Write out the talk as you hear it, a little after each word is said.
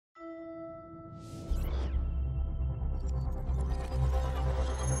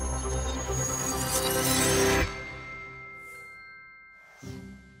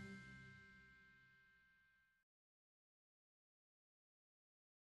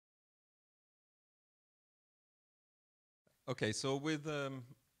Okay, so with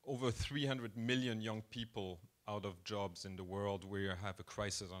over 300 million young people out of jobs in the world, we have a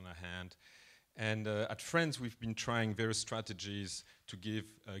crisis on our hand. And at Friends, we've been trying various strategies to give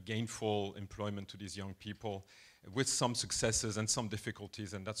gainful employment to these young people with some successes and some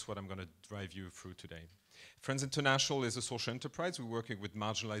difficulties, and that's what I'm going to drive you through today. Friends International is a social enterprise. We're working with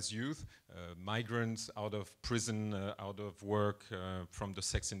marginalized youth, migrants out of prison, out of work, from the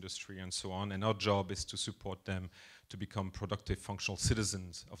sex industry and so on, and our job is to support them to become productive, functional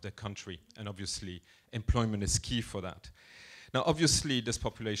citizens of their country, and obviously employment is key for that. Now, obviously, this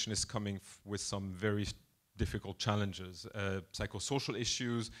population is coming with some very difficult challenges, psychosocial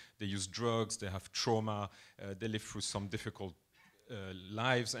issues, they use drugs, they have trauma, they live through some difficult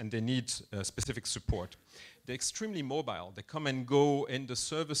lives, and they need specific support. They're extremely mobile. They come and go in the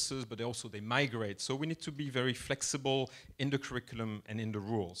services, but they migrate. So we need to be very flexible in the curriculum and in the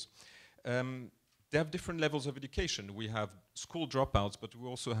rules. They have different levels of education. We have school dropouts, but we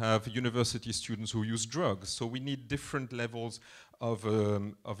also have university students who use drugs. So we need different levels of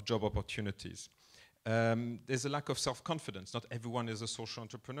job opportunities. There's a lack of self-confidence. Not everyone is a social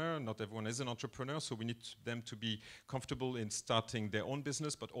entrepreneur, not everyone is an entrepreneur, so we need them to be comfortable in starting their own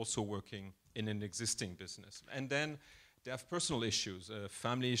business, but also working in an existing business. And then they have personal issues,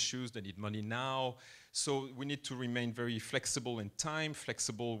 family issues, they need money now. So we need to remain very flexible in time,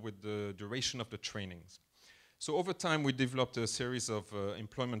 flexible with the duration of the trainings. So over time, we developed a series of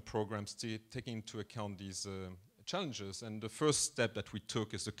employment programs taking into account these challenges. And the first step that we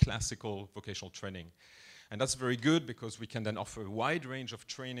took is the classical vocational training. And that's very good because we can then offer a wide range of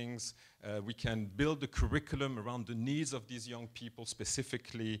trainings. We can build the curriculum around the needs of these young people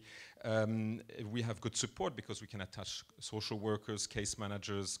specifically. We have good support because we can attach social workers, case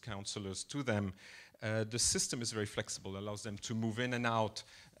managers, counselors to them. The system is very flexible, allows them to move in and out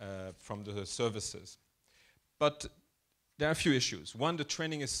from the services. But there are a few issues. One, the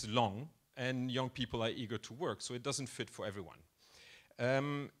training is long and young people are eager to work, so it doesn't fit for everyone.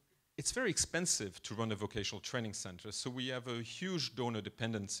 It's very expensive to run a vocational training center, so we have a huge donor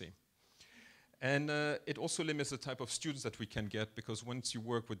dependency. And it also limits the type of students that we can get, because once you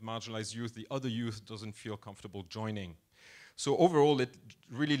work with marginalized youth, the other youth doesn't feel comfortable joining. So overall, it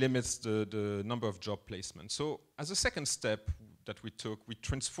really limits the number of job placements. So as a second step that we took, we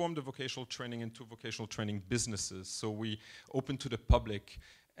transformed the vocational training into vocational training businesses. So we open to the public,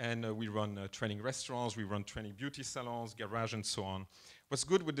 and we run training restaurants, we run training beauty salons, garage, and so on. What's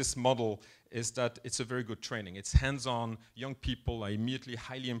good with this model is that it's a very good training. It's hands-on, young people are immediately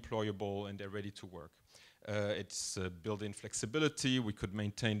highly employable, and they're ready to work. It's built-in flexibility, we could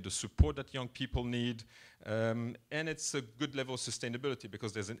maintain the support that young people need, and it's a good level of sustainability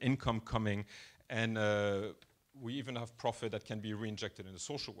because there's an income coming, and we even have profit that can be reinjected into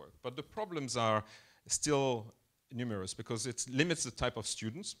social work. But the problems are still numerous because it limits the type of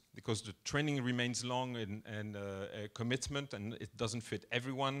students, because the training remains long and a commitment, and it doesn't fit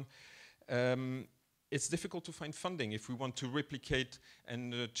everyone. It's difficult to find funding if we want to replicate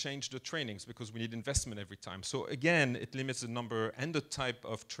and change the trainings, because we need investment every time. So again, it limits the number and the type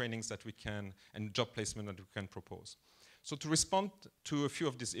of trainings that we can, and job placement that we can propose. So to respond to a few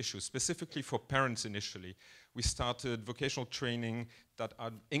of these issues, specifically for parents initially, we started vocational training that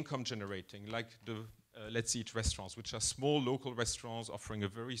are income generating, like the Let's Eat restaurants, which are small local restaurants offering a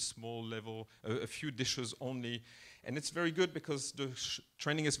very small level, a few dishes only. And it's very good because the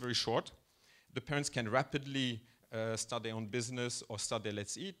training is very short. The parents can rapidly start their own business or start their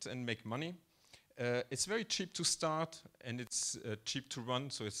Let's Eat and make money. It's very cheap to start, and it's cheap to run,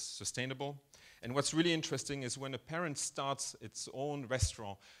 so it's sustainable. And what's really interesting is when a parent starts its own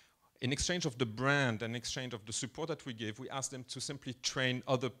restaurant, in exchange of the brand and in exchange of the support that we give, we ask them to simply train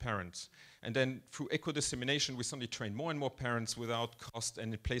other parents. And then through eco-dissemination, we suddenly train more and more parents without cost,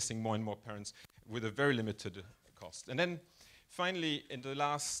 and replacing more and more parents with a very limited cost. And then finally, in the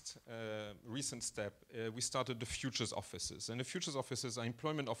last recent step, we started the Futures offices. And the Futures offices are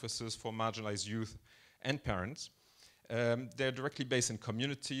employment offices for marginalized youth and parents. They're directly based in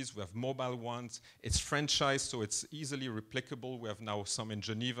communities. We have mobile ones. It's franchised, so it's easily replicable. We have now some in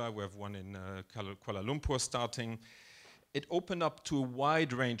Geneva. We have one in Kuala Lumpur starting. It opened up to a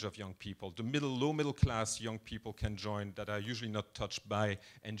wide range of young people. The low middle class young people can join that are usually not touched by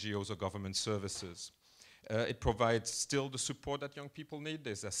NGOs or government services. It provides still the support that young people need.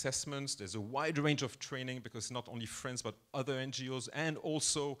 There's assessments, there's a wide range of training, because not only Friends but other NGOs, and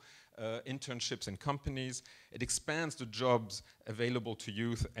also internships in companies. It expands the jobs available to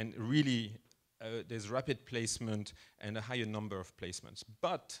youth, and really there's rapid placement and a higher number of placements.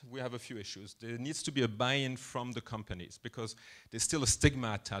 But we have a few issues. There needs to be a buy-in from the companies, because there's still a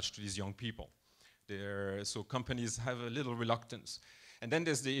stigma attached to these young people. So companies have a little reluctance. And then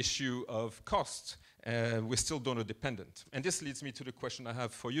there's the issue of cost. We're still donor dependent. And this leads me to the question I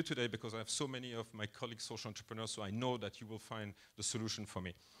have for you today, because I have so many of my colleagues, social entrepreneurs, so I know that you will find the solution for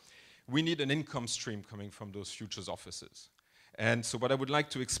me. We need an income stream coming from those futures offices. And so what I would like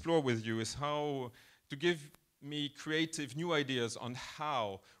to explore with you is how to give me creative new ideas on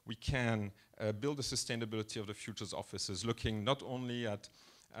how we can build the sustainability of the futures offices, looking not only at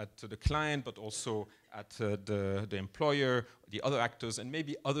the client, but also at the employer, the other actors, and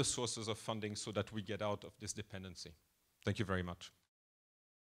maybe other sources of funding so that we get out of this dependency. Thank you very much.